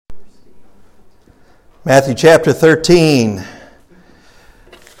Matthew chapter 13,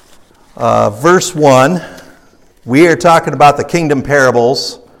 verse 1. We are talking about the kingdom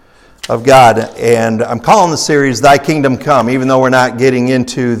parables of God, and I'm calling the series Thy Kingdom Come, even though we're not getting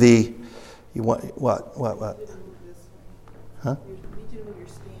into the... You want, what? Huh?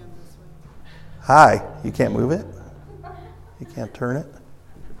 Hi, you can't move it? You can't turn it?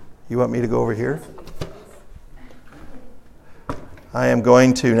 You want me to go over here? I am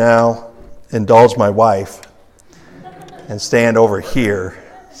going to now indulge my wife and stand over here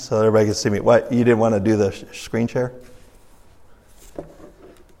so everybody can see me. What, you didn't want to do the screen share?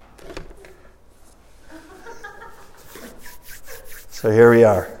 So here we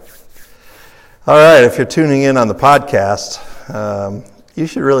are. All right, if you're tuning in on the podcast, you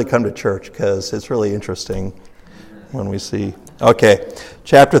should really come to church because it's really interesting when we see. Okay,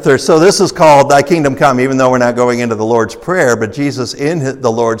 chapter 3. So this is called Thy Kingdom Come, even though we're not going into the Lord's Prayer. But Jesus, in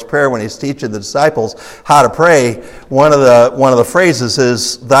the Lord's Prayer, when he's teaching the disciples how to pray, one of the phrases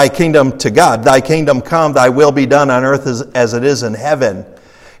is Thy kingdom to God. Thy kingdom come, Thy will be done on earth as it is in heaven.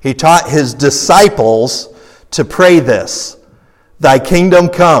 He taught his disciples to pray this. Thy kingdom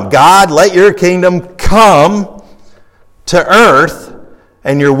come. God, let your kingdom come to earth,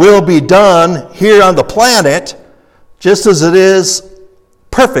 and your will be done here on the planet, just as it is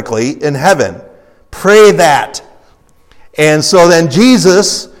perfectly in heaven. Pray that. And so then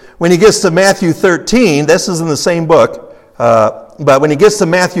Jesus, when he gets to Matthew 13, this is in the same book, but when he gets to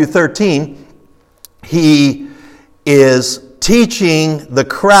Matthew 13, he is teaching the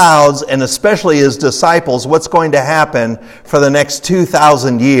crowds and especially his disciples what's going to happen for the next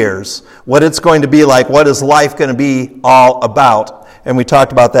 2,000 years, what it's going to be like, what is life going to be all about. And we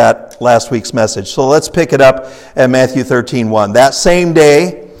talked about that last week's message. So let's pick it up at Matthew 13:1. That same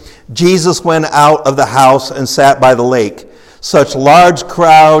day, Jesus went out of the house and sat by the lake. Such large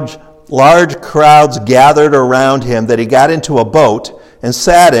crowds gathered around him that he got into a boat and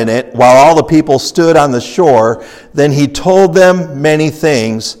sat in it while all the people stood on the shore. Then he told them many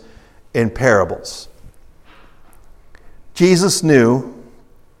things in parables. Jesus knew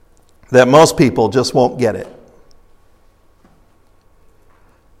that most people just won't get it.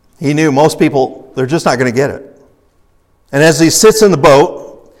 He knew most people, they're just not going to get it. And as he sits in the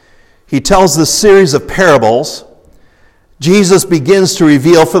boat, he tells this series of parables. Jesus begins to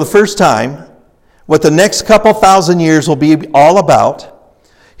reveal for the first time what the next couple thousand years will be all about.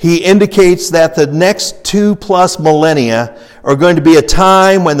 He indicates that the next 2+ millennia are going to be a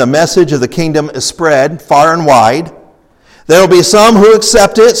time when the message of the kingdom is spread far and wide. There will be some who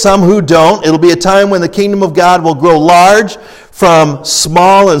accept it, some who don't. It'll be a time when the kingdom of God will grow large from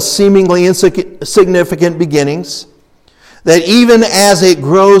small and seemingly insignificant beginnings. That even as it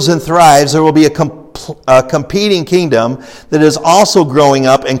grows and thrives, there will be a competing kingdom that is also growing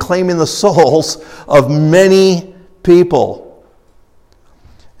up and claiming the souls of many people.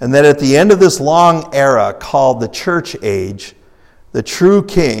 And that at the end of this long era called the church age, the true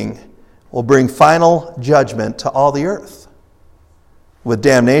king will bring final judgment to all the earth, with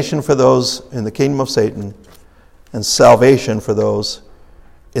damnation for those in the kingdom of Satan and salvation for those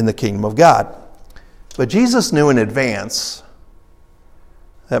in the kingdom of God. But Jesus knew in advance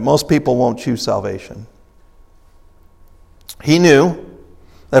that most people won't choose salvation. He knew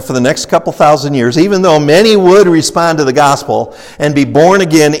that for the next couple thousand years, even though many would respond to the gospel and be born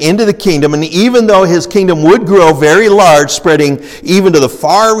again into the kingdom, and even though his kingdom would grow very large, spreading even to the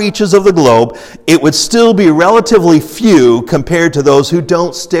far reaches of the globe, it would still be relatively few compared to those who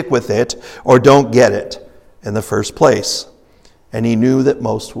don't stick with it or don't get it in the first place. And he knew that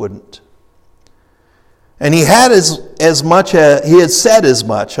most wouldn't. And he had he had said as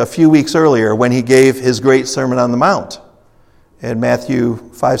much a few weeks earlier when he gave his great Sermon on the Mount. In Matthew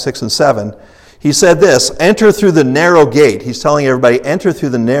 5, 6, and 7, he said this, enter through the narrow gate. He's telling everybody, enter through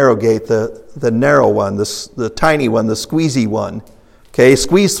the narrow gate, the narrow one, the tiny one, the squeezy one. Okay,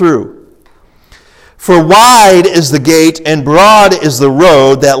 squeeze through. For wide is the gate and broad is the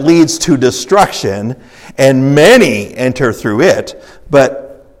road that leads to destruction, and many enter through it.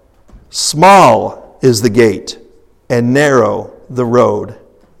 But small is the gate and narrow the road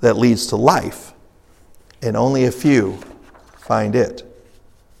that leads to life, and only a few find it.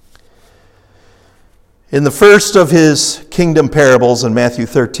 In the first of his kingdom parables in Matthew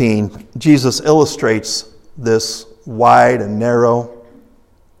 13, Jesus illustrates this wide and narrow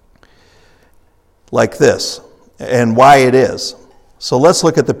like this, and why it is. So let's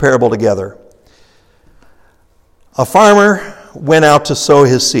look at the parable together. A farmer went out to sow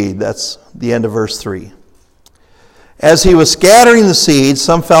his seed. That's the end of verse 3. As he was scattering the seed,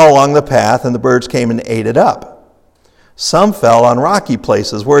 some fell along the path, and the birds came and ate it up. Some fell on rocky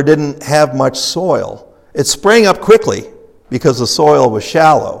places where it didn't have much soil. It sprang up quickly because the soil was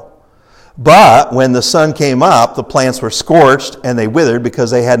shallow. But when the sun came up, the plants were scorched and they withered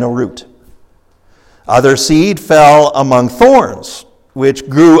because they had no root. Other seed fell among thorns, which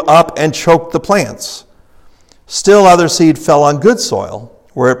grew up and choked the plants. Still other seed fell on good soil,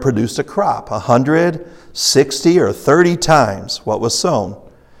 where it produced a crop, 100, 60, or 30 times what was sown.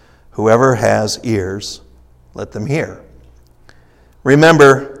 Whoever has ears, let them hear.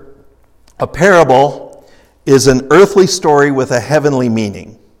 Remember, a parable is an earthly story with a heavenly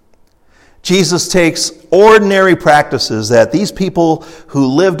meaning. Jesus takes ordinary practices that these people who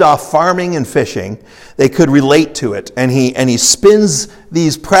lived off farming and fishing, they could relate to it. And he spins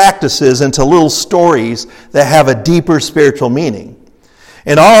these practices into little stories that have a deeper spiritual meaning.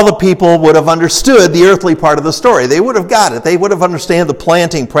 And all the people would have understood the earthly part of the story. They would have got it. They would have understood the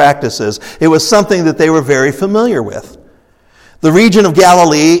planting practices. It was something that they were very familiar with. The region of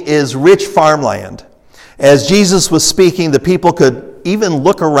Galilee is rich farmland. As Jesus was speaking, the people could even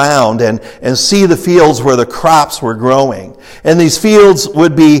look around and see the fields where the crops were growing. And these fields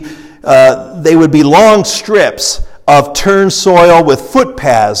would be long strips of turned soil with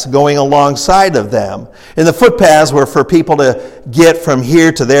footpaths going alongside of them. And the footpaths were for people to get from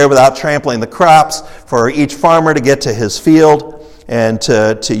here to there without trampling the crops, for each farmer to get to his field and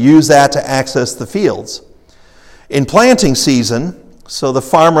to use that to access the fields. In planting season, so the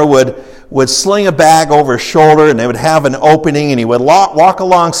farmer would sling a bag over his shoulder, and they would have an opening, and he would walk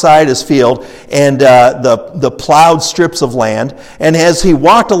alongside his field and the plowed strips of land. And as he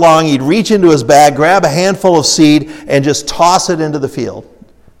walked along, he'd reach into his bag, grab a handful of seed, and just toss it into the field.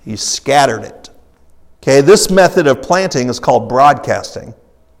 He scattered it. Okay, this method of planting is called broadcasting.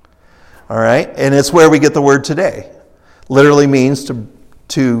 All right, and it's where we get the word today. Literally means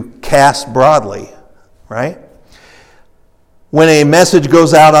to cast broadly, right? When a message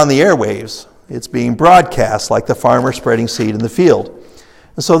goes out on the airwaves, it's being broadcast like the farmer spreading seed in the field.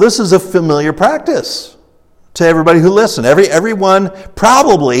 And so this is a familiar practice to everybody who listened.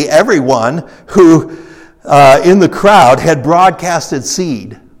 Probably everyone who in the crowd had broadcasted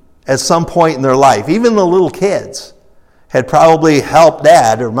seed at some point in their life. Even the little kids had probably helped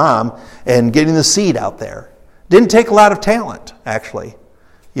dad or mom in getting the seed out there. Didn't take a lot of talent, actually.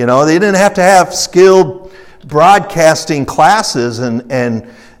 You know, they didn't have to have skilled broadcasting classes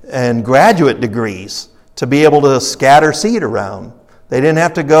and graduate degrees to be able to scatter seed around. They didn't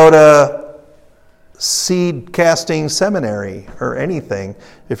have to go to seed casting seminary or anything,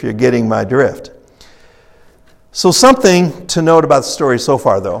 if you're getting my drift. So something to note about the story so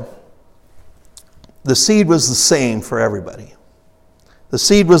far, though. The seed was the same for everybody. The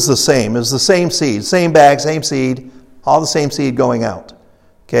seed was the same. It was the same seed, same bag, same seed, all the same seed going out.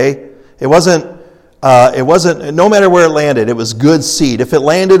 Okay? It wasn't, no matter where it landed, it was good seed. If it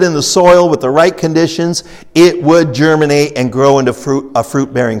landed in the soil with the right conditions, it would germinate and grow into a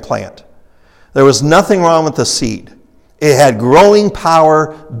fruit-bearing plant. There was nothing wrong with the seed. It had growing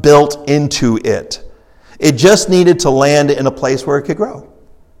power built into it. It just needed to land in a place where it could grow.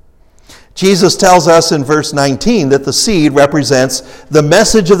 Jesus tells us in verse 19 that the seed represents the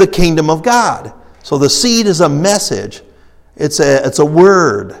message of the kingdom of God. So the seed is a message. It's a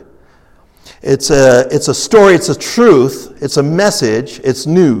word. It's a story, it's a truth, it's a message, it's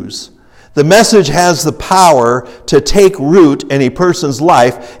news. The message has the power to take root in a person's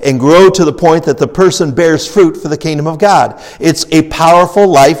life and grow to the point that the person bears fruit for the kingdom of God. It's a powerful,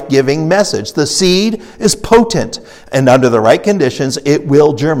 life-giving message. The seed is potent, and under the right conditions, it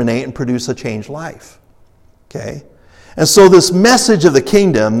will germinate and produce a changed life. Okay? And so this message of the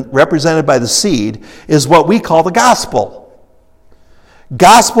kingdom, represented by the seed, is what we call the gospel.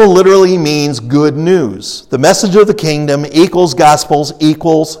 Gospel literally means good news. The message of the kingdom equals gospels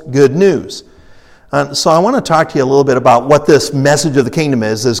equals good news. So I want to talk to you a little bit about what this message of the kingdom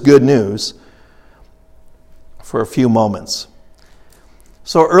is, this good news, for a few moments.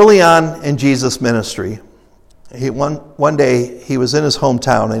 So early on in Jesus' ministry, one day he was in his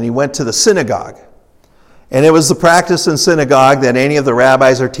hometown and he went to the synagogue. And it was the practice in synagogue that any of the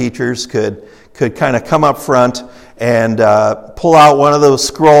rabbis or teachers could kind of come up front and pull out one of those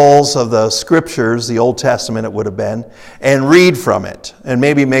scrolls of the scriptures, the Old Testament it would have been, and read from it and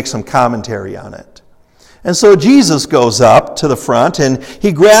maybe make some commentary on it. And so Jesus goes up to the front and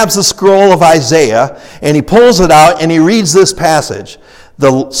he grabs the scroll of Isaiah and he pulls it out and he reads this passage.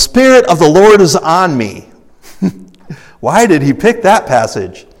 The Spirit of the Lord is on me. Why did he pick that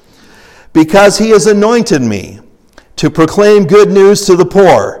passage? Because he has anointed me to proclaim good news to the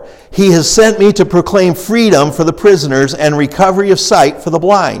poor. He has sent me to proclaim freedom for the prisoners and recovery of sight for the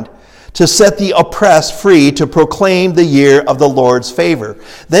blind, to set the oppressed free, to proclaim the year of the Lord's favor.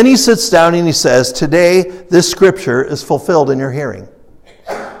 Then he sits down and he says, today this scripture is fulfilled in your hearing.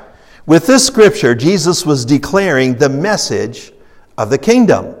 With this scripture, Jesus was declaring the message of the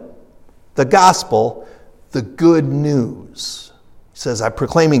kingdom, the gospel, the good news. He says, I'm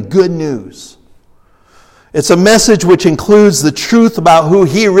proclaiming good news. It's a message which includes the truth about who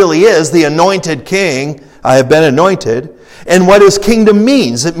he really is, the anointed king. I have been anointed. And what his kingdom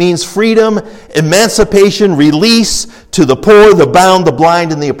means. It means freedom, emancipation, release to the poor, the bound, the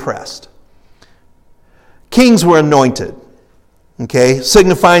blind, and the oppressed. Kings were anointed, okay,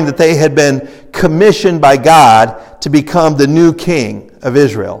 signifying that they had been commissioned by God to become the new king of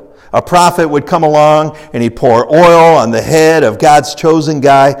Israel. A prophet would come along and he'd pour oil on the head of God's chosen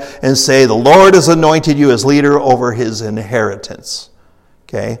guy and say, the Lord has anointed you as leader over his inheritance.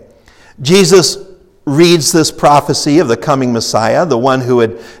 Okay? Jesus reads this prophecy of the coming Messiah, the one who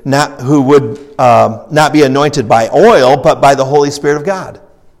would not be anointed by oil, but by the Holy Spirit of God,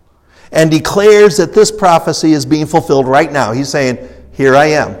 and declares that this prophecy is being fulfilled right now. He's saying, here I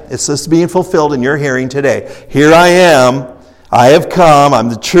am. It's this being fulfilled in your hearing today. Here I am. I have come. I'm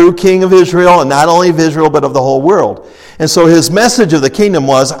the true king of Israel, and not only of Israel, but of the whole world. And so his message of the kingdom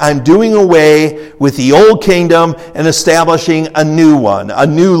was, I'm doing away with the old kingdom and establishing a new one, a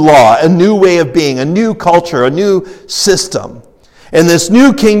new law, a new way of being, a new culture, a new system. And this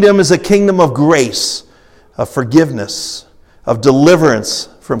new kingdom is a kingdom of grace, of forgiveness, of deliverance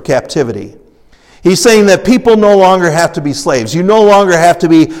from captivity. He's saying that people no longer have to be slaves. You no longer have to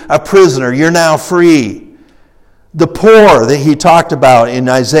be a prisoner. You're now free. The poor that he talked about in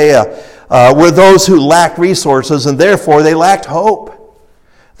Isaiah were those who lacked resources, and therefore they lacked hope.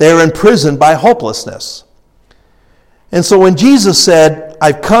 They were imprisoned by hopelessness. And so when Jesus said,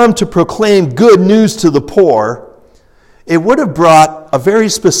 I've come to proclaim good news to the poor, it would have brought a very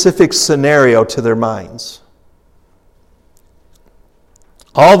specific scenario to their minds.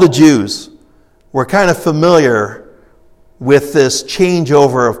 All the Jews were kind of familiar with this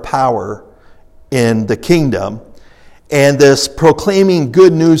changeover of power in the kingdom. And this proclaiming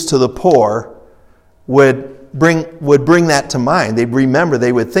good news to the poor would bring that to mind. They'd remember,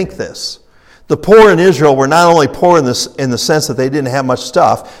 they would think this. The poor in Israel were not only poor in the sense that they didn't have much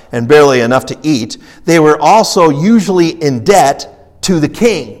stuff and barely enough to eat, they were also usually in debt to the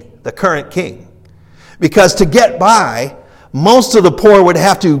king, the current king. Because to get by, most of the poor would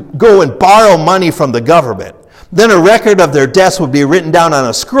have to go and borrow money from the government. Then a record of their debts would be written down on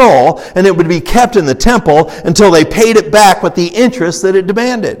a scroll, and it would be kept in the temple until they paid it back with the interest that it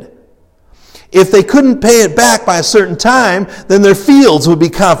demanded. If they couldn't pay it back by a certain time, then their fields would be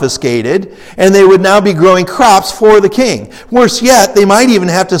confiscated, and they would now be growing crops for the king. Worse yet, they might even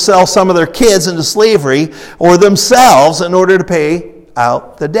have to sell some of their kids into slavery or themselves in order to pay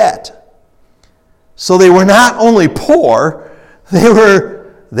out the debt. So they were not only poor, they were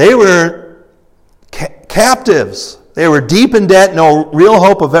captives. They were deep in debt, no real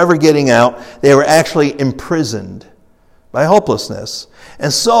hope of ever getting out. They were actually imprisoned by hopelessness.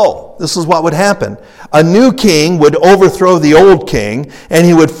 And so, this is what would happen. A new king would overthrow the old king, and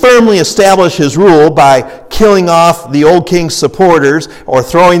he would firmly establish his rule by killing off the old king's supporters or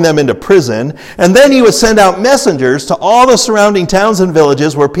throwing them into prison. And then he would send out messengers to all the surrounding towns and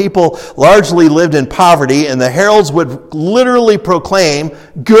villages where people largely lived in poverty, and the heralds would literally proclaim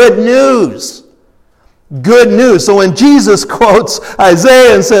good news. Good news. So when Jesus quotes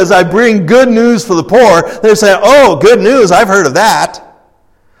Isaiah and says, I bring good news for the poor, they say, oh, good news, I've heard of that.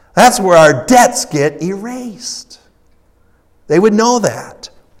 That's where our debts get erased. They would know that.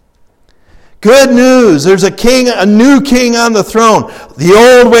 Good news, there's a new king on the throne.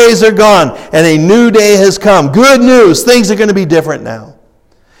 The old ways are gone, and a new day has come. Good news, things are going to be different now.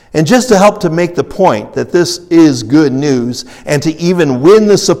 And just to help to make the point that this is good news and to even win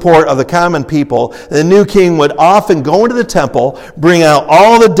the support of the common people, the new king would often go into the temple, bring out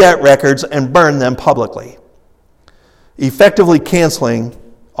all the debt records, and burn them publicly, effectively canceling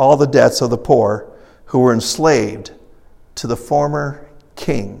all the debts of the poor who were enslaved to the former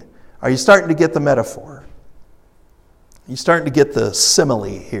king. Are you starting to get the metaphor? Are you starting to get the simile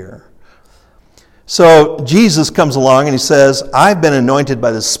here? So Jesus comes along and he says, I've been anointed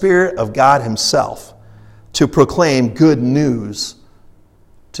by the Spirit of God himself to proclaim good news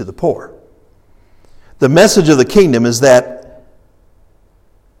to the poor. The message of the kingdom is that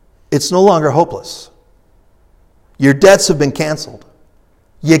it's no longer hopeless. Your debts have been canceled.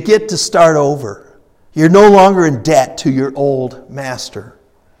 You get to start over. You're no longer in debt to your old master.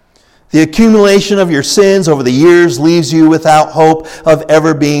 The accumulation of your sins over the years leaves you without hope of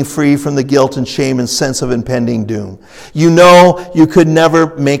ever being free from the guilt and shame and sense of impending doom. You know you could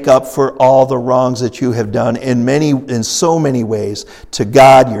never make up for all the wrongs that you have done in so many ways, to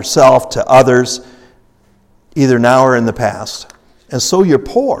God, yourself, to others, either now or in the past. And so you're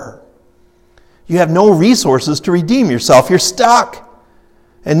poor. You have no resources to redeem yourself. You're stuck.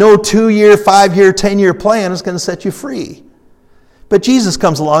 And no 2-year, 5-year, 10-year plan is going to set you free. But Jesus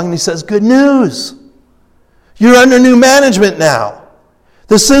comes along and he says, good news. You're under new management now.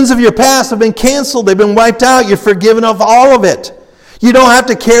 The sins of your past have been canceled. They've been wiped out. You're forgiven of all of it. You don't have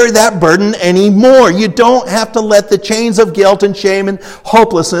to carry that burden anymore. You don't have to let the chains of guilt and shame and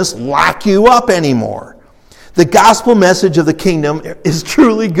hopelessness lock you up anymore. The gospel message of the kingdom is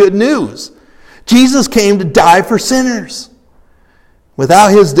truly good news. Jesus came to die for sinners. Without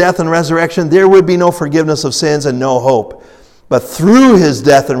his death and resurrection, there would be no forgiveness of sins and no hope. But through his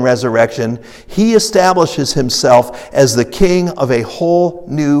death and resurrection, he establishes himself as the king of a whole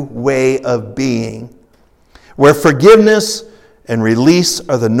new way of being, where forgiveness and release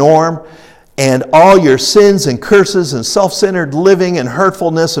are the norm, and all your sins and curses and self-centered living and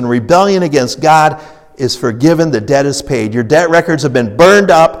hurtfulness and rebellion against God is forgiven. The debt is paid. Your debt records have been burned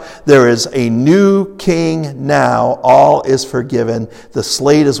up. There is a new king now. All is forgiven. The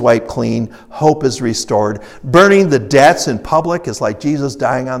slate is wiped clean. Hope is restored. Burning the debts in public is like Jesus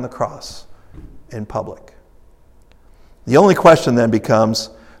dying on the cross in public. The only question then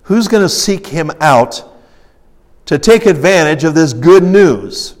becomes, who's going to seek him out to take advantage of this good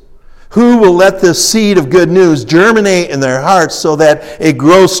news? Who will let this seed of good news germinate in their hearts so that it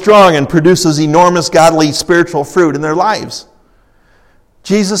grows strong and produces enormous godly spiritual fruit in their lives?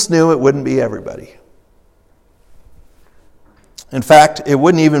 Jesus knew it wouldn't be everybody. In fact, it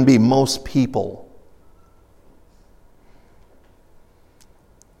wouldn't even be most people.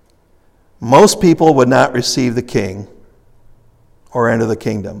 Most people would not receive the king or enter the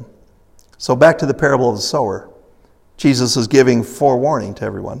kingdom. So back to the parable of the sower. Jesus is giving forewarning to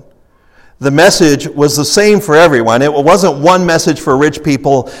everyone. The message was the same for everyone. It wasn't one message for rich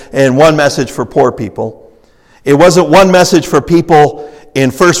people and one message for poor people. It wasn't one message for people in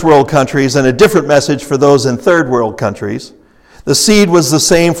first world countries and a different message for those in third world countries. The seed was the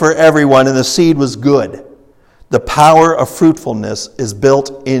same for everyone, and the seed was good. The power of fruitfulness is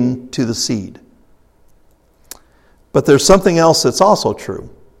built into the seed. But there's something else that's also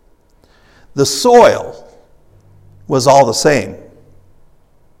true. The soil was all the same.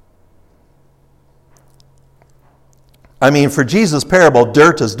 I mean, for Jesus' parable,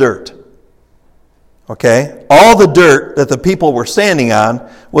 dirt is dirt. Okay? All the dirt that the people were standing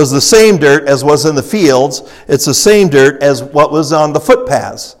on was the same dirt as was in the fields. It's the same dirt as what was on the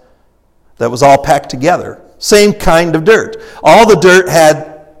footpaths. That was all packed together. Same kind of dirt. All the dirt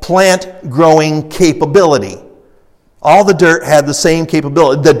had plant growing capability. All the dirt had the same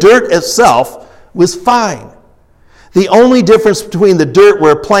capability. The dirt itself was fine. The only difference between the dirt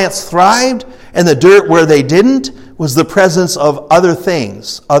where plants thrived and the dirt where they didn't was the presence of other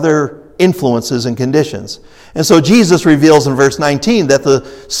things, other influences and conditions. And so Jesus reveals in verse 19 that the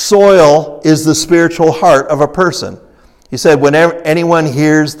soil is the spiritual heart of a person. He said, whenever anyone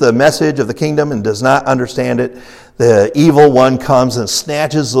hears the message of the kingdom and does not understand it, the evil one comes and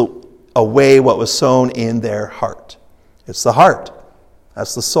snatches away what was sown in their heart. It's the heart.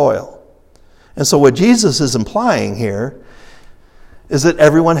 That's the soil. And so what Jesus is implying here is that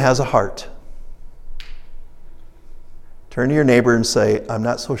everyone has a heart. Turn to your neighbor and say, I'm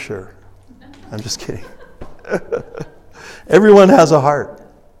not so sure. I'm just kidding. Everyone has a heart.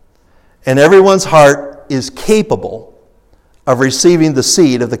 And everyone's heart is capable of receiving the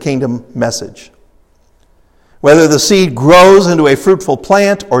seed of the kingdom message. Whether the seed grows into a fruitful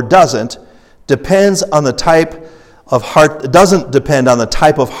plant or doesn't depends on the type of heart. It doesn't depend on the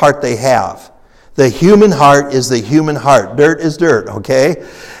type of heart they have. The human heart is the human heart. Dirt is dirt, okay?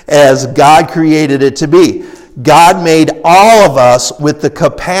 As God created it to be. God made all of us with the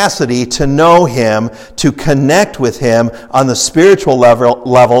capacity to know him, to connect with him on the spiritual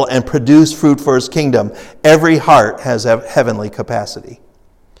level and produce fruit for his kingdom. Every heart has a heavenly capacity.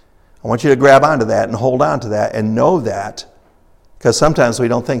 I want you to grab onto that and hold on to that and know that, because sometimes we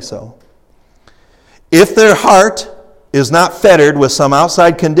don't think so. If their heart is not fettered with some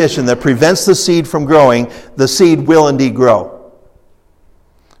outside condition that prevents the seed from growing, the seed will indeed grow.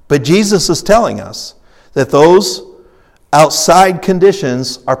 But Jesus is telling us that those outside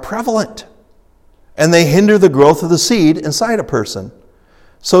conditions are prevalent and they hinder the growth of the seed inside a person.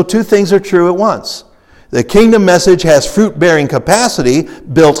 So two things are true at once. The kingdom message has fruit-bearing capacity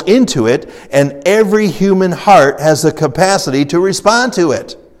built into it, and every human heart has the capacity to respond to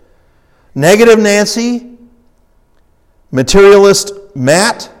it. Negative Nancy, materialist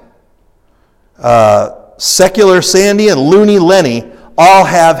Matt, secular Sandy, and loony Lenny all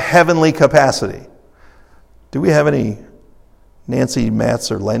have heavenly capacity. Do we have any Nancy,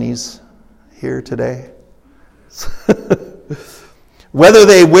 Matts, or Lennys here today? Whether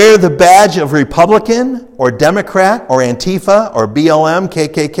they wear the badge of Republican or Democrat or Antifa or BLM,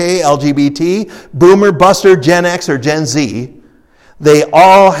 KKK, LGBT, Boomer, Buster, Gen X, or Gen Z, they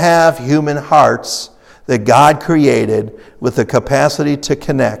all have human hearts that God created with the capacity to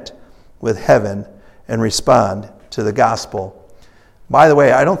connect with heaven and respond to the gospel. By the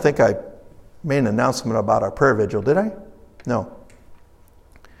way, I don't think I made an announcement about our prayer vigil, did I? No.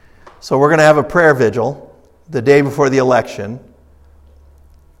 So we're going to have a prayer vigil the day before the election.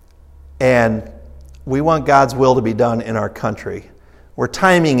 And we want God's will to be done in our country. We're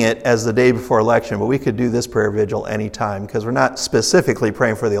timing it as the day before election, but we could do this prayer vigil anytime because we're not specifically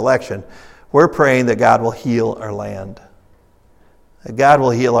praying for the election. We're praying that God will heal our land. That God will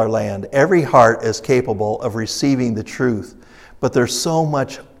heal our land. Every heart is capable of receiving the truth, but there's so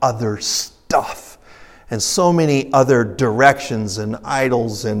much other stuff and so many other directions and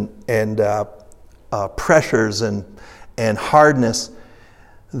idols and pressures and hardness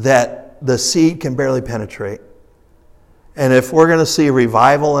that the seed can barely penetrate. And if we're going to see a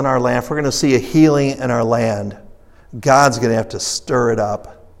revival in our land, if we're going to see a healing in our land, God's going to have to stir it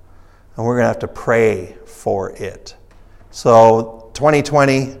up. And we're going to have to pray for it. So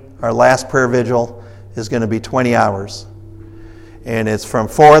 2020, our last prayer vigil, is going to be 20 hours. And it's from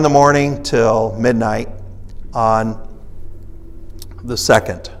 4 in the morning till midnight on the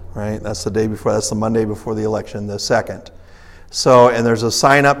 2nd, right? That's the day before, that's the Monday before the election, the 2nd. So, and there's a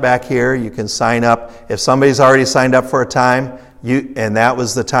sign up back here. You can sign up. If somebody's already signed up for a time, and that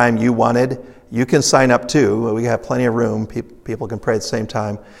was the time you wanted, you can sign up too. We have plenty of room. People can pray at the same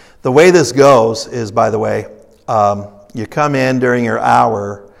time. The way this goes is, by the way, you come in during your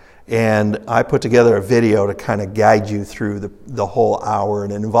hour, and I put together a video to kind of guide you through the whole hour.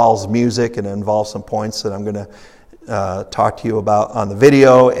 And it involves music, and it involves some points that I'm going to talk to you about on the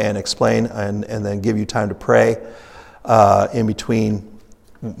video and explain, and then give you time to pray in between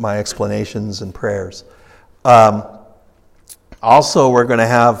my explanations and prayers. Also, we're going to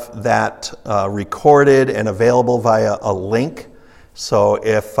have that recorded and available via a link. So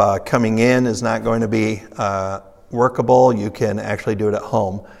if coming in is not going to be workable, you can actually do it at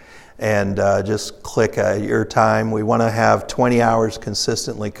home. And just click your time. We want to have 20 hours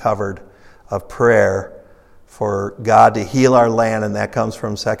consistently covered of prayer for God to heal our land, and that comes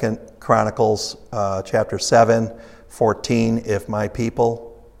from 2 Chronicles chapter 7:14. If my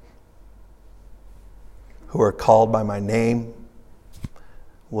people who are called by my name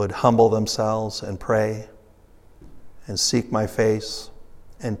would humble themselves and pray and seek my face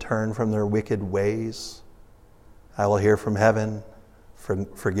and turn from their wicked ways, I will hear from heaven,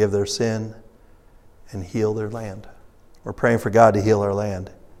 forgive their sin, and heal their land. We're praying for God to heal our land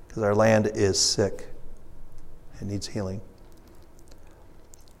because our land is sick. It needs healing.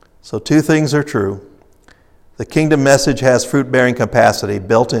 So 2 things are true. The kingdom message has fruit-bearing capacity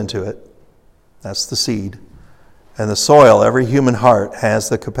built into it. That's the seed. And the soil, every human heart, has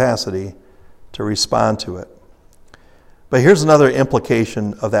the capacity to respond to it. But here's another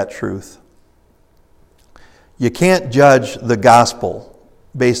implication of that truth. You can't judge the gospel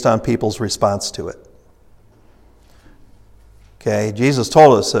based on people's response to it. Okay, Jesus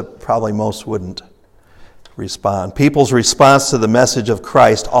told us that probably most wouldn't respond. People's response to the message of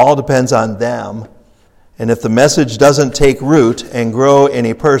Christ all depends on them. And if the message doesn't take root and grow in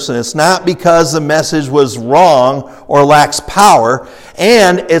a person, it's not because the message was wrong or lacks power,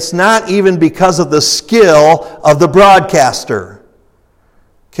 and it's not even because of the skill of the broadcaster.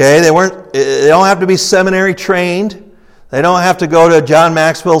 Okay, they don't have to be seminary trained. They don't have to go to John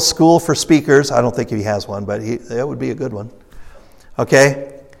Maxwell's School for Speakers. I don't think he has one, but that would be a good one.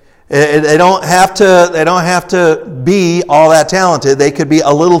 Okay? They don't have to be all that talented. They could be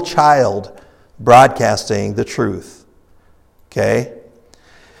a little child broadcasting the truth. Okay?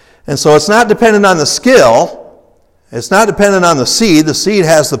 And so it's not dependent on the skill. It's not dependent on the seed. The seed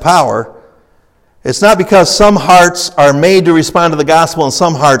has the power. It's not because some hearts are made to respond to the gospel and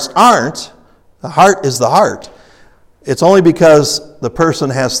some hearts aren't. The heart is the heart. It's only because the person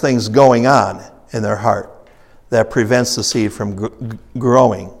has things going on in their heart that prevents the seed from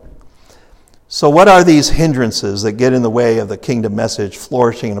growing. So what are these hindrances that get in the way of the kingdom message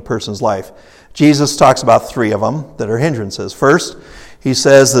flourishing in a person's life? Jesus talks about 3 of them that are hindrances. First, he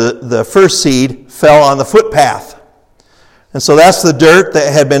says the first seed fell on the footpath. And so that's the dirt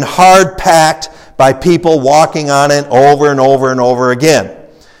that had been hard packed by people walking on it over and over and over again.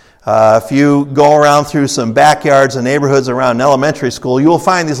 If you go around through some backyards and neighborhoods around an elementary school, you will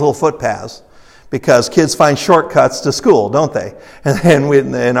find these little footpaths because kids find shortcuts to school, don't they?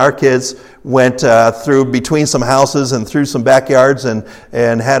 And our kids went through between some houses and through some backyards and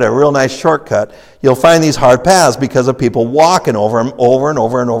had a real nice shortcut. You'll find these hard paths because of people walking over them over and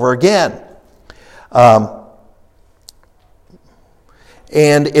over and over again.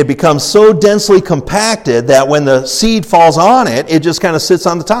 And it becomes so densely compacted that when the seed falls on it, it just kind of sits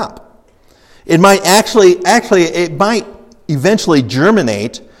on the top. It might it might eventually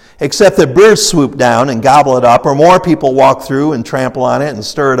germinate, except that birds swoop down and gobble it up, or more people walk through and trample on it and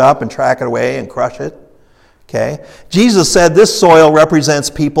stir it up and track it away and crush it. Okay? Jesus said this soil represents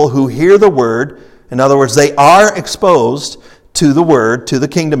people who hear the word. In other words, they are exposed to the word, to the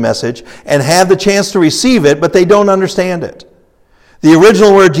kingdom message, and have the chance to receive it, but they don't understand it. The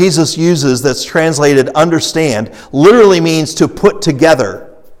original word Jesus uses that's translated understand literally means to put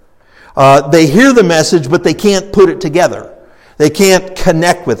together. They hear the message, but they can't put it together. They can't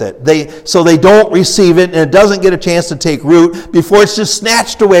connect with it. So they don't receive it, and it doesn't get a chance to take root before it's just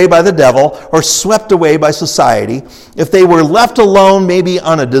snatched away by the devil or swept away by society. If they were left alone, maybe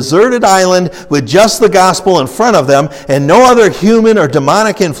on a deserted island with just the gospel in front of them and no other human or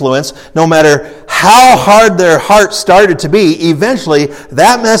demonic influence, no matter how hard their heart started to be, eventually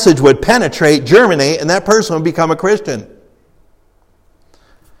that message would penetrate, germinate, and that person would become a Christian.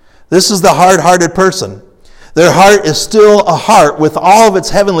 This is the hard-hearted person. Their heart is still a heart with all of its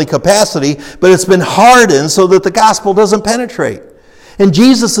heavenly capacity, but it's been hardened so that the gospel doesn't penetrate. And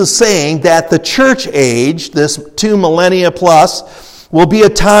Jesus is saying that the church age, this 2 millennia plus, will be a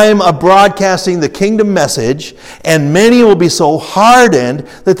time of broadcasting the kingdom message, and many will be so hardened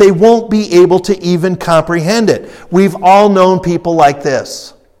that they won't be able to even comprehend it. We've all known people like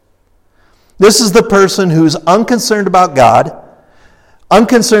this. This is the person who's unconcerned about God,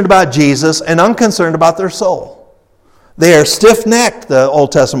 unconcerned about Jesus, and unconcerned about their soul. They are stiff-necked, the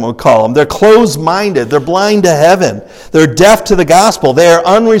Old Testament would call them. They're closed-minded. They're blind to heaven. They're deaf to the gospel. They are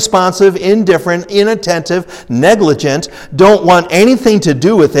unresponsive, indifferent, inattentive, negligent, don't want anything to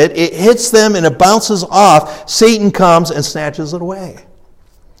do with it. It hits them and it bounces off. Satan comes and snatches it away.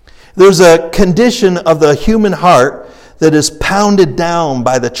 There's a condition of the human heart that is pounded down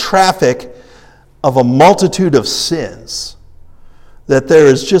by the traffic of a multitude of sins, that there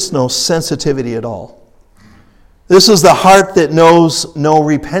is just no sensitivity at all. This is the heart that knows no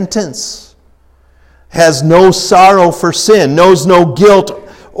repentance, has no sorrow for sin, knows no guilt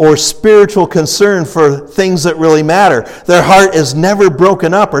or spiritual concern for things that really matter. Their heart is never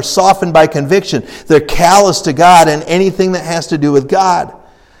broken up or softened by conviction. They're callous to God and anything that has to do with God.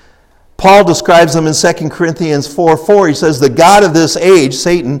 Paul describes them in 2 Corinthians 4:4. He says, the God of this age,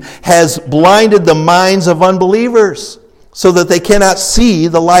 Satan, has blinded the minds of unbelievers, so that they cannot see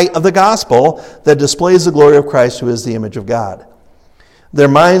the light of the gospel that displays the glory of Christ, who is the image of God. Their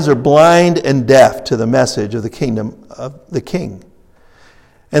minds are blind and deaf to the message of the kingdom of the King.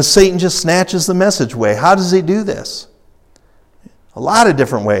 And Satan just snatches the message away. How does he do this? A lot of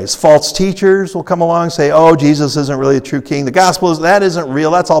different ways. False teachers will come along and say, oh, Jesus isn't really a true king. The gospel that isn't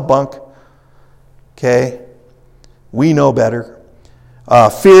real. That's all bunk. Okay? We know better.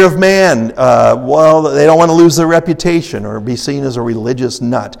 Fear of man, they don't want to lose their reputation or be seen as a religious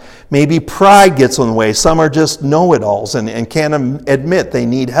nut. Maybe pride gets in the way. Some are just know-it-alls and can't admit they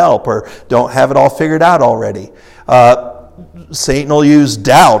need help or don't have it all figured out already. Satan will use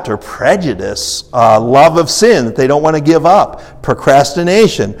doubt or prejudice, love of sin that they don't want to give up,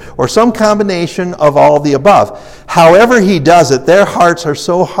 procrastination, or some combination of all of the above. However he does it, their hearts are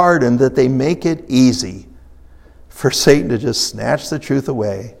so hardened that they make it easy for Satan to just snatch the truth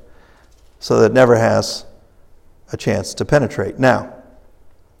away so that it never has a chance to penetrate. Now,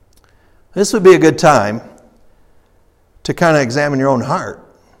 this would be a good time to kind of examine your own heart.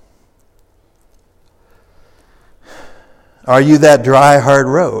 Are you that dry, hard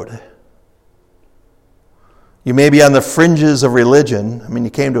road? You may be on the fringes of religion. I mean,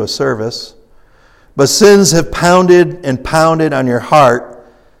 you came to a service. But sins have pounded and pounded on your heart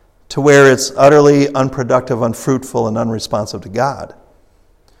to where it's utterly unproductive, unfruitful, and unresponsive to God.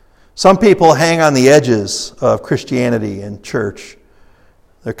 Some people hang on the edges of Christianity and church.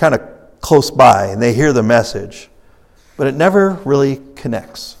 They're kind of close by, and they hear the message, but it never really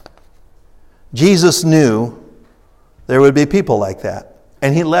connects. Jesus knew there would be people like that,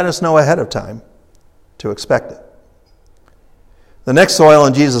 and he let us know ahead of time to expect it. The next soil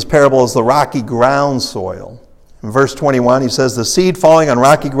in Jesus' parable is the rocky ground soil. In verse 21, he says, the seed falling on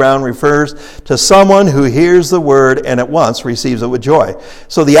rocky ground refers to someone who hears the word and at once receives it with joy.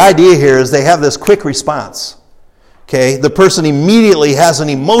 So the idea here is they have this quick response. Okay, the person immediately has an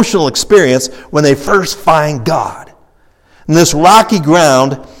emotional experience when they first find God. And this rocky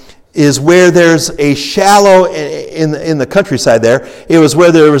ground is where there's a shallow, in the countryside there, it was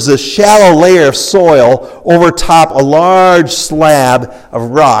where there was this shallow layer of soil over top a large slab of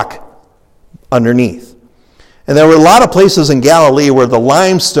rock underneath. And there were a lot of places in Galilee where the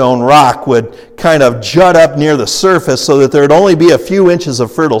limestone rock would kind of jut up near the surface so that there would only be a few inches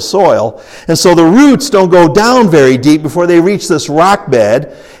of fertile soil. And so the roots don't go down very deep before they reach this rock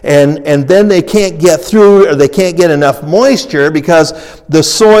bed. And then they can't get through, or they can't get enough moisture because the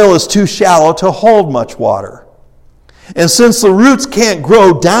soil is too shallow to hold much water. And since the roots can't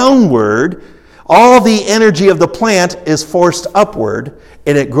grow downward, all the energy of the plant is forced upward,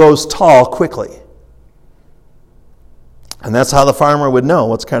 and it grows tall quickly. And that's how the farmer would know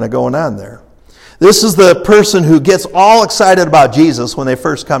what's kind of going on there. This is the person who gets all excited about Jesus when they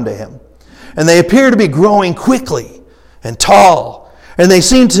first come to him. And they appear to be growing quickly and tall. And they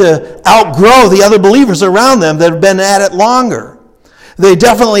seem to outgrow the other believers around them that have been at it longer. They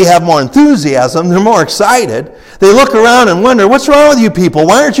definitely have more enthusiasm. They're more excited. They look around and wonder, what's wrong with you people?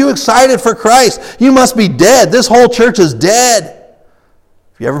 Why aren't you excited for Christ? You must be dead. This whole church is dead.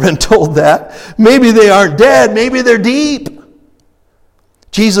 You ever been told that? Maybe they aren't dead. Maybe they're deep.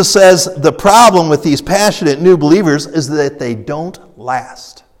 Jesus says the problem with these passionate new believers is that they don't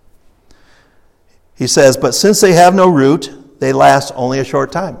last. He says, but since they have no root, they last only a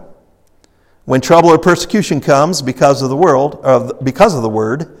short time. When trouble or persecution comes because of the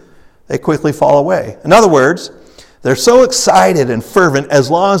word, they quickly fall away. In other words, they're so excited and fervent as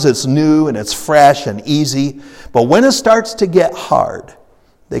long as it's new and it's fresh and easy. But when it starts to get hard,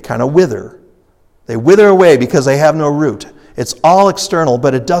 they kind of wither. They wither away because they have no root. It's all external,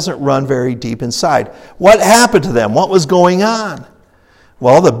 but it doesn't run very deep inside. What happened to them? What was going on?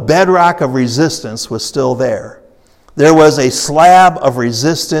 Well, the bedrock of resistance was still there. There was a slab of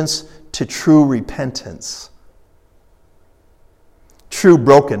resistance to true repentance, true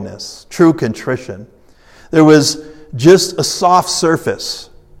brokenness, true contrition. There was just a soft surface,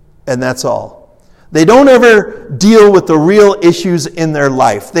 and that's all. They don't ever deal with the real issues in their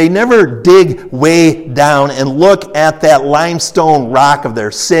life. They never dig way down and look at that limestone rock of their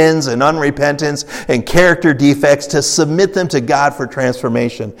sins and unrepentance and character defects to submit them to God for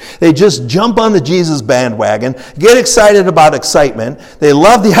transformation. They just jump on the Jesus bandwagon, get excited about excitement. They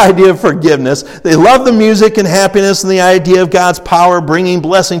love the idea of forgiveness. They love the music and happiness and the idea of God's power bringing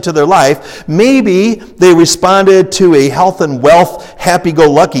blessing to their life. Maybe they responded to a health and wealth,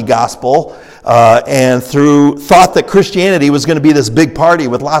 happy-go-lucky gospel, and thought that Christianity was going to be this big party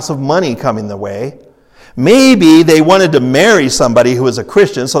with lots of money coming their way. Maybe they wanted to marry somebody who was a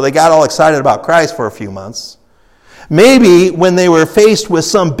Christian, so they got all excited about Christ for a few months. Maybe when they were faced with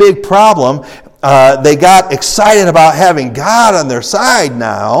some big problem, they got excited about having God on their side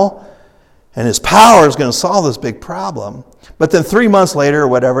now, and his power is going to solve this big problem. But then 3 months later or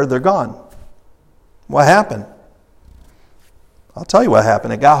whatever, they're gone. What happened? I'll tell you what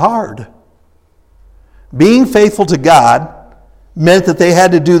happened. It got hard. Being faithful to God meant that they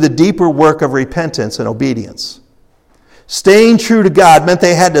had to do the deeper work of repentance and obedience. Staying true to God meant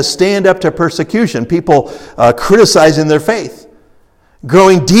they had to stand up to persecution, people criticizing their faith.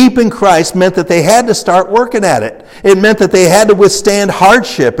 Growing deep in Christ meant that they had to start working at it. It meant that they had to withstand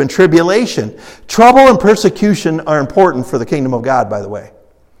hardship and tribulation. Trouble and persecution are important for the kingdom of God, by the way.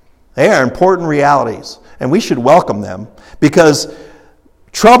 They are important realities, and we should welcome them because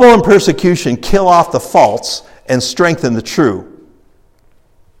trouble and persecution kill off the false and strengthen the true.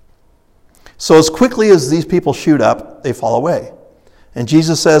 So as quickly as these people shoot up, they fall away. And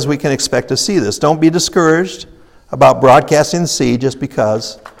Jesus says we can expect to see this. Don't be discouraged about broadcasting the seed just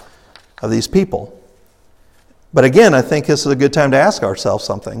because of these people. But again, I think this is a good time to ask ourselves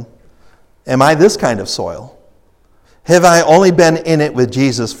something. Am I this kind of soil? Have I only been in it with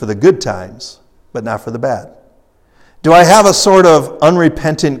Jesus for the good times, but not for the bad? Do I have a sort of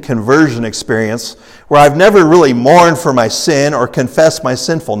unrepentant conversion experience where I've never really mourned for my sin or confessed my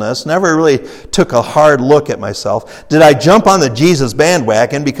sinfulness, never really took a hard look at myself? Did I jump on the Jesus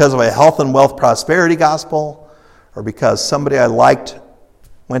bandwagon because of a health and wealth prosperity gospel or because somebody I liked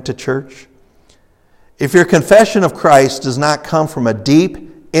went to church? If your confession of Christ does not come from a deep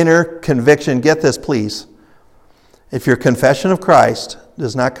inner conviction, get this please, if your confession of Christ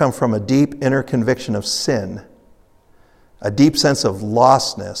does not come from a deep inner conviction of sin, a deep sense of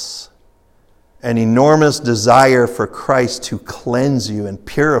lostness, an enormous desire for Christ to cleanse you and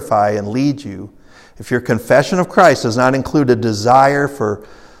purify and lead you, if your confession of Christ does not include a desire for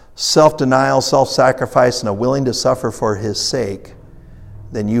self-denial, self-sacrifice, and a willing to suffer for his sake,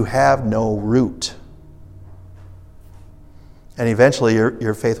 then you have no root. And eventually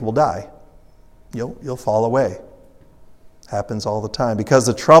your faith will die. You'll fall away. Happens all the time. Because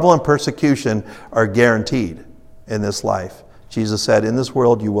the trouble and persecution are guaranteed in this life. Jesus said, in this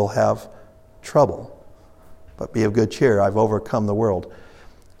world you will have trouble. But be of good cheer. I've overcome the world.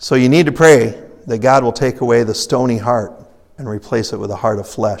 So you need to pray that God will take away the stony heart and replace it with a heart of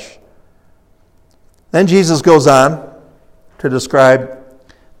flesh. Then Jesus goes on to describe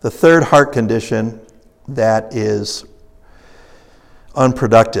the third heart condition that is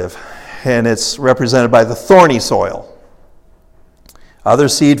unproductive. And it's represented by the thorny soil. Other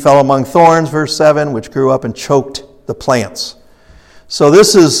seed fell among thorns, verse 7, which grew up and choked the plants. So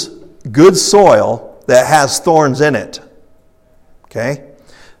this is good soil that has thorns in it. Okay?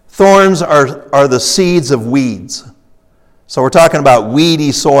 Thorns are the seeds of weeds. So we're talking about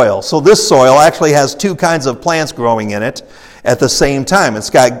weedy soil. So this soil actually has two kinds of plants growing in it at the same time. It's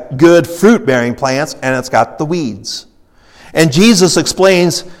got good fruit-bearing plants, and it's got the weeds. And Jesus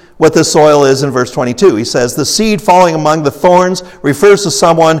explains what the soil is in verse 22. He says, the seed falling among the thorns refers to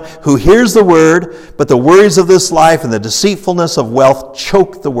someone who hears the word, but the worries of this life and the deceitfulness of wealth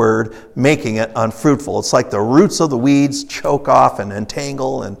choke the word, making it unfruitful. It's like the roots of the weeds choke off and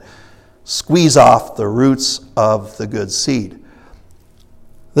entangle and squeeze off the roots of the good seed.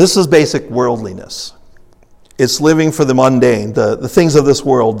 This is basic worldliness. It's living for the mundane, the things of this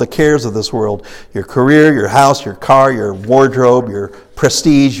world, the cares of this world, your career, your house, your car, your wardrobe, your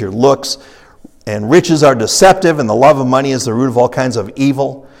prestige, your looks. And riches are deceptive, and the love of money is the root of all kinds of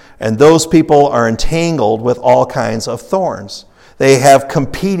evil. And those people are entangled with all kinds of thorns. They have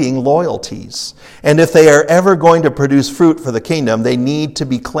competing loyalties. And if they are ever going to produce fruit for the kingdom, they need to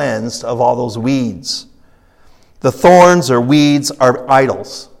be cleansed of all those weeds. The thorns or weeds are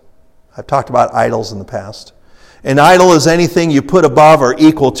idols. I've talked about idols in the past. An idol is anything you put above or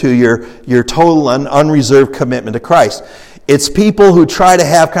equal to your total and unreserved commitment to Christ. It's people who try to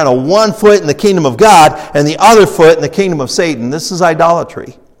have kind of one foot in the kingdom of God and the other foot in the kingdom of Satan. This is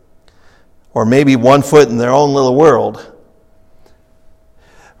idolatry. Or maybe one foot in their own little world.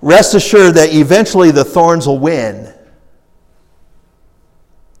 Rest assured that eventually the thorns will win.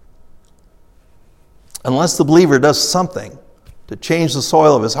 Unless the believer does something to change the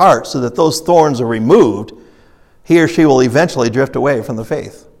soil of his heart so that those thorns are removed, he or she will eventually drift away from the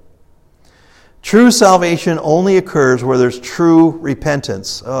faith. True salvation only occurs where there's true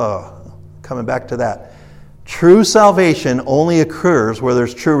repentance. Coming back to that. True salvation only occurs where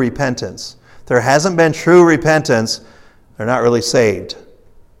there's true repentance. If there hasn't been true repentance, they're not really saved.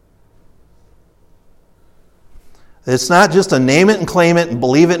 It's not just a name it and claim it and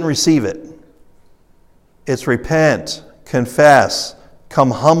believe it and receive it. It's repent, confess,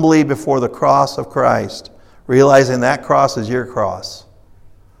 come humbly before the cross of Christ, realizing that cross is your cross.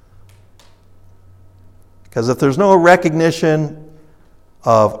 Because if there's no recognition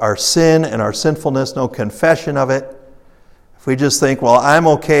of our sin and our sinfulness, no confession of it, if we just think, well, I'm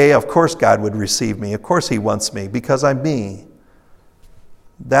okay, of course God would receive me, of course He wants me, because I'm me.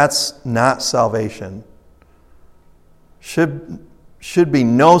 That's not salvation. Should be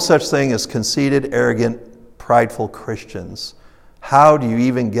no such thing as conceited, arrogant, prideful Christians. How do you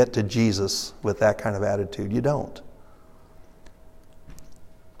even get to Jesus with that kind of attitude? You don't.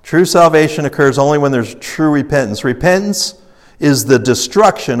 True salvation occurs only when there's true repentance. Repentance is the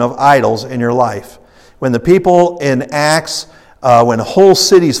destruction of idols in your life. When the people in Acts, when whole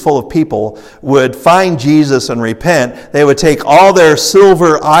cities full of people would find Jesus and repent, they would take all their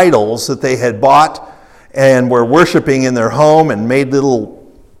silver idols that they had bought and were worshiping in their home and made little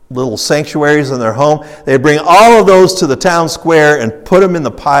sanctuaries in their home. They'd bring all of those to the town square and put them in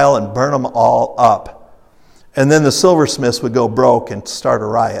the pile and burn them all up. And then the silversmiths would go broke and start a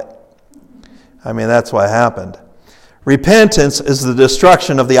riot. I mean, that's what happened. Repentance is the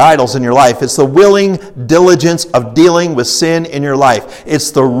destruction of the idols in your life. It's the willing diligence of dealing with sin in your life.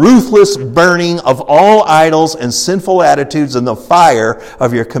 It's the ruthless burning of all idols and sinful attitudes in the fire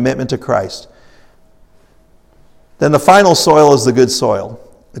of your commitment to Christ. Then the final soil is the good soil.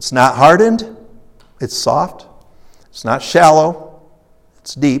 It's not hardened. It's soft. It's not shallow.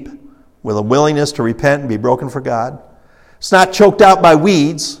 It's deep, with a willingness to repent and be broken for God. It's not choked out by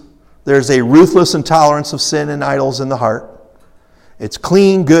weeds. There's a ruthless intolerance of sin and idols in the heart. It's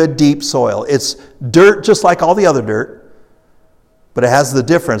clean, good, deep soil. It's dirt just like all the other dirt, but it has the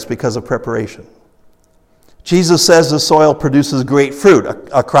difference because of preparation. Jesus says the soil produces great fruit,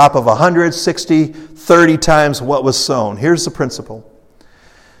 a crop of 100, 60, 30 times what was sown. Here's the principle.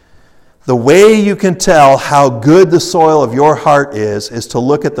 The way you can tell how good the soil of your heart is to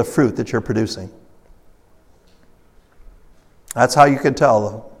look at the fruit that you're producing. That's how you can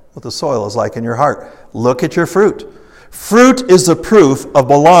tell what the soil is like in your heart. Look at your fruit. Fruit is the proof of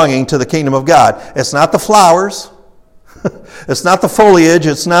belonging to the kingdom of God. It's not the flowers. It's not the foliage.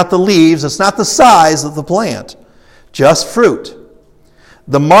 It's not the leaves. It's not the size of the plant. Just fruit.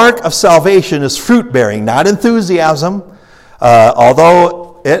 The mark of salvation is fruit bearing, not enthusiasm.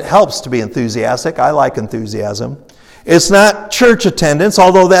 Although it helps to be enthusiastic. I like enthusiasm. It's not church attendance,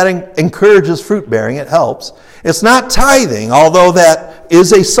 although that encourages fruit bearing. It helps. It's not tithing, although that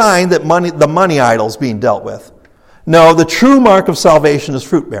is a sign that the money idol is being dealt with. No, the true mark of salvation is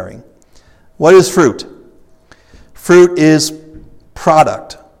fruit bearing. What is fruit? Fruit is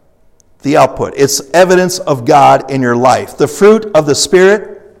product, the output. It's evidence of God in your life. The fruit of the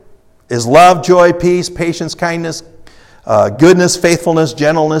Spirit is love, joy, peace, patience, kindness, goodness, faithfulness,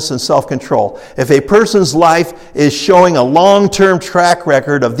 gentleness, and self-control. If a person's life is showing a long-term track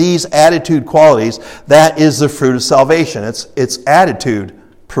record of these attitude qualities, that is the fruit of salvation. It's attitude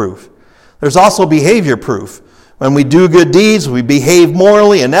proof. There's also behavior proof. When we do good deeds, we behave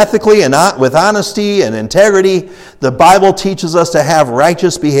morally and ethically and with honesty and integrity. The Bible teaches us to have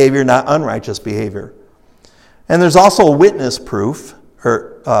righteous behavior, not unrighteous behavior. And there's also witness proof,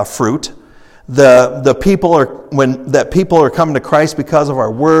 or fruit. That people are coming to Christ because of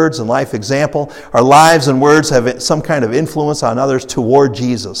our words and life example. Our lives and words have some kind of influence on others toward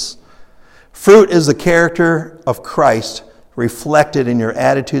Jesus. Fruit is the character of Christ reflected in your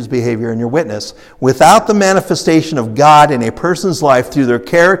attitudes, behavior, and your witness. Without the manifestation of God in a person's life through their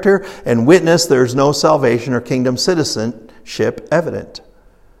character and witness, there's no salvation or kingdom citizenship evident.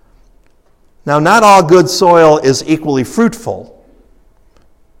 Now, not all good soil is equally fruitful,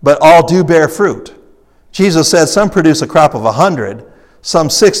 but all do bear fruit. Jesus said some produce a crop of 100, some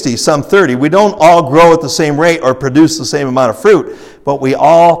 60, some 30. We don't all grow at the same rate or produce the same amount of fruit, but we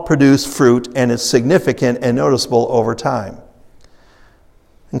all produce fruit, and it's significant and noticeable over time.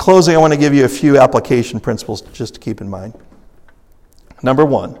 In closing, I want to give you a few application principles just to keep in mind. Number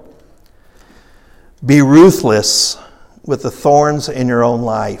 1, be ruthless with the thorns in your own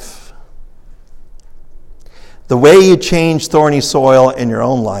life. The way you change thorny soil in your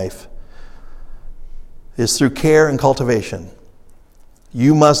own life is through care and cultivation.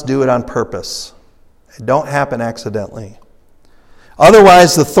 You must do it on purpose. It don't happen accidentally.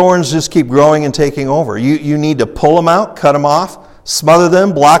 Otherwise, the thorns just keep growing and taking over. You need to pull them out, cut them off, smother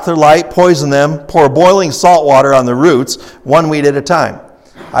them, block their light, poison them, pour boiling salt water on the roots, one weed at a time.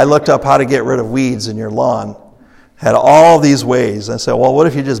 I looked up how to get rid of weeds in your lawn. Had all these ways. I said, well, what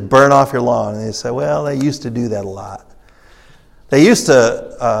if you just burn off your lawn? And they said, well, they used to do that a lot. They used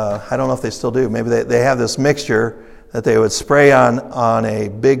to, I don't know if they still do, maybe they have this mixture that they would spray on a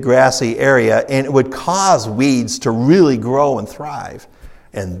big grassy area, and it would cause weeds to really grow and thrive,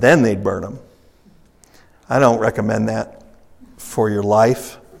 and then they'd burn them. I don't recommend that for your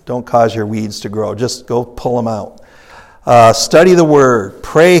life. Don't cause your weeds to grow. Just go pull them out. Study the Word.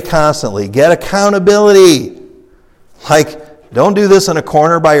 Pray constantly. Get accountability. Like, don't do this in a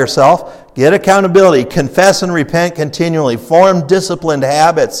corner by yourself. Get accountability. Confess and repent continually. Form disciplined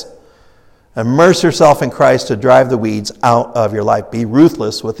habits. Immerse yourself in Christ to drive the weeds out of your life. Be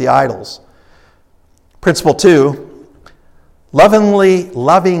ruthless with the idols. Principle 2,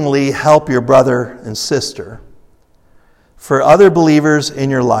 lovingly help your brother and sister. For other believers in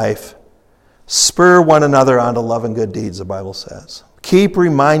your life, spur one another on to love and good deeds, the Bible says. Keep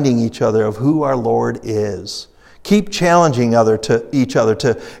reminding each other of who our Lord is. Keep challenging each other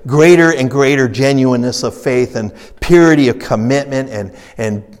to greater and greater genuineness of faith and purity of commitment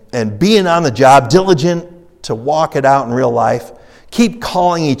and being on the job, diligent to walk it out in real life. Keep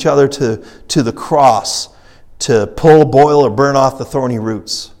calling each other to the cross to pull, boil, or burn off the thorny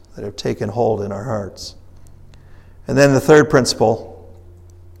roots that have taken hold in our hearts. And then the third principle,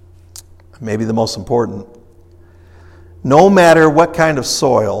 maybe the most important, no matter what kind of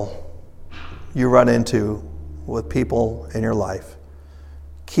soil you run into with people in your life,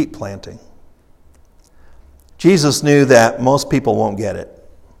 keep planting. Jesus knew that most people won't get it,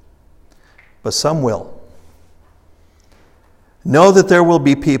 but some will. Know that there will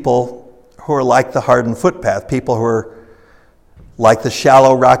be people who are like the hardened footpath, people who are like the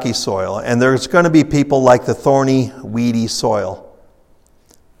shallow, rocky soil, and there's going to be people like the thorny, weedy soil.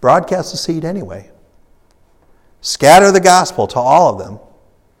 Broadcast the seed anyway. Scatter the gospel to all of them.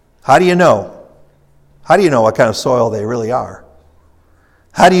 How do you know? How do you know what kind of soil they really are?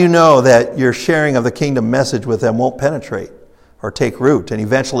 How do you know that your sharing of the kingdom message with them won't penetrate or take root and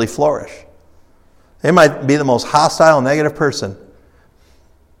eventually flourish? They might be the most hostile, negative person,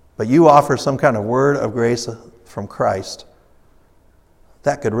 but you offer some kind of word of grace from Christ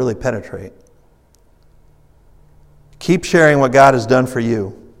that could really penetrate. Keep sharing what God has done for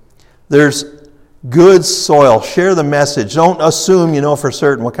you. There's Good soil. Share the message. Don't assume you know for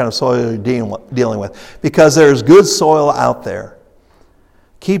certain what kind of soil you're dealing with, because there's good soil out there.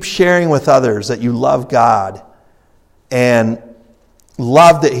 Keep sharing with others that you love God and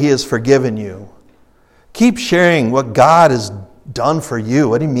love that He has forgiven you. Keep sharing what God has done for you,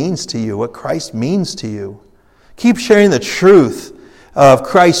 what He means to you, what Christ means to you. Keep sharing the truth of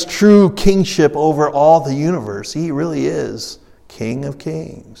Christ's true kingship over all the universe. He really is King of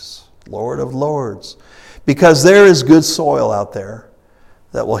kings, Lord of lords. Because there is good soil out there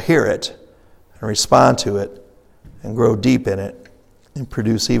that will hear it and respond to it and grow deep in it and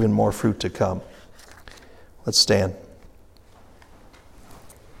produce even more fruit to come. Let's stand.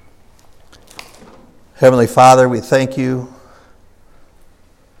 Heavenly Father, we thank you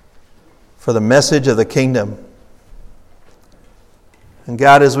for the message of the kingdom. And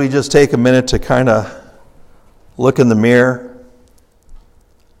God, as we just take a minute to kind of look in the mirror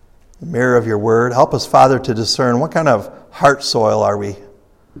of your word, help us, Father, to discern what kind of heart soil are we?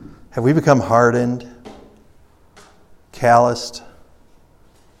 Have we become hardened, calloused?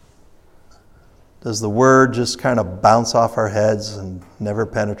 Does the word just kind of bounce off our heads and never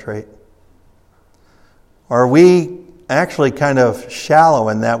penetrate? Or are we actually kind of shallow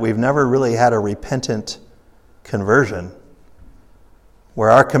in that we've never really had a repentant conversion, where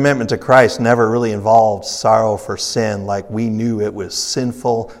our commitment to Christ never really involved sorrow for sin, like we knew it was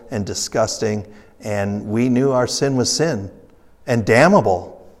sinful and disgusting, and we knew our sin was sin and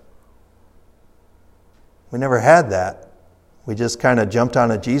damnable? We never had that. We just kind of jumped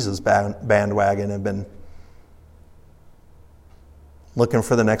on a Jesus bandwagon and been looking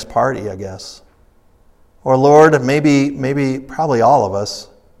for the next party, I guess. Or Lord, maybe probably all of us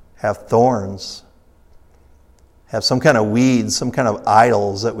have thorns, have some kind of weeds, some kind of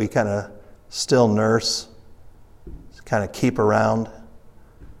idols that we kind of still nurse, kind of keep around.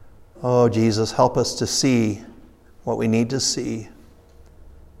 Oh, Jesus, help us to see what we need to see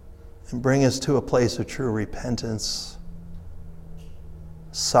and bring us to a place of true repentance,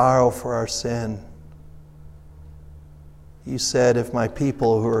 sorrow for our sin. You said, if my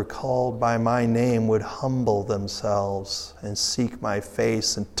people who are called by my name would humble themselves and seek my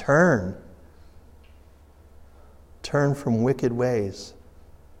face and turn from wicked ways.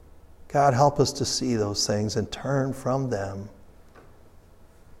 God, help us to see those things and turn from them,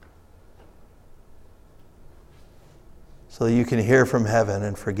 so that you can hear from heaven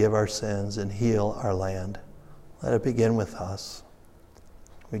and forgive our sins and heal our land. Let it begin with us.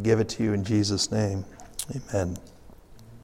 We give it to you in Jesus' name. Amen.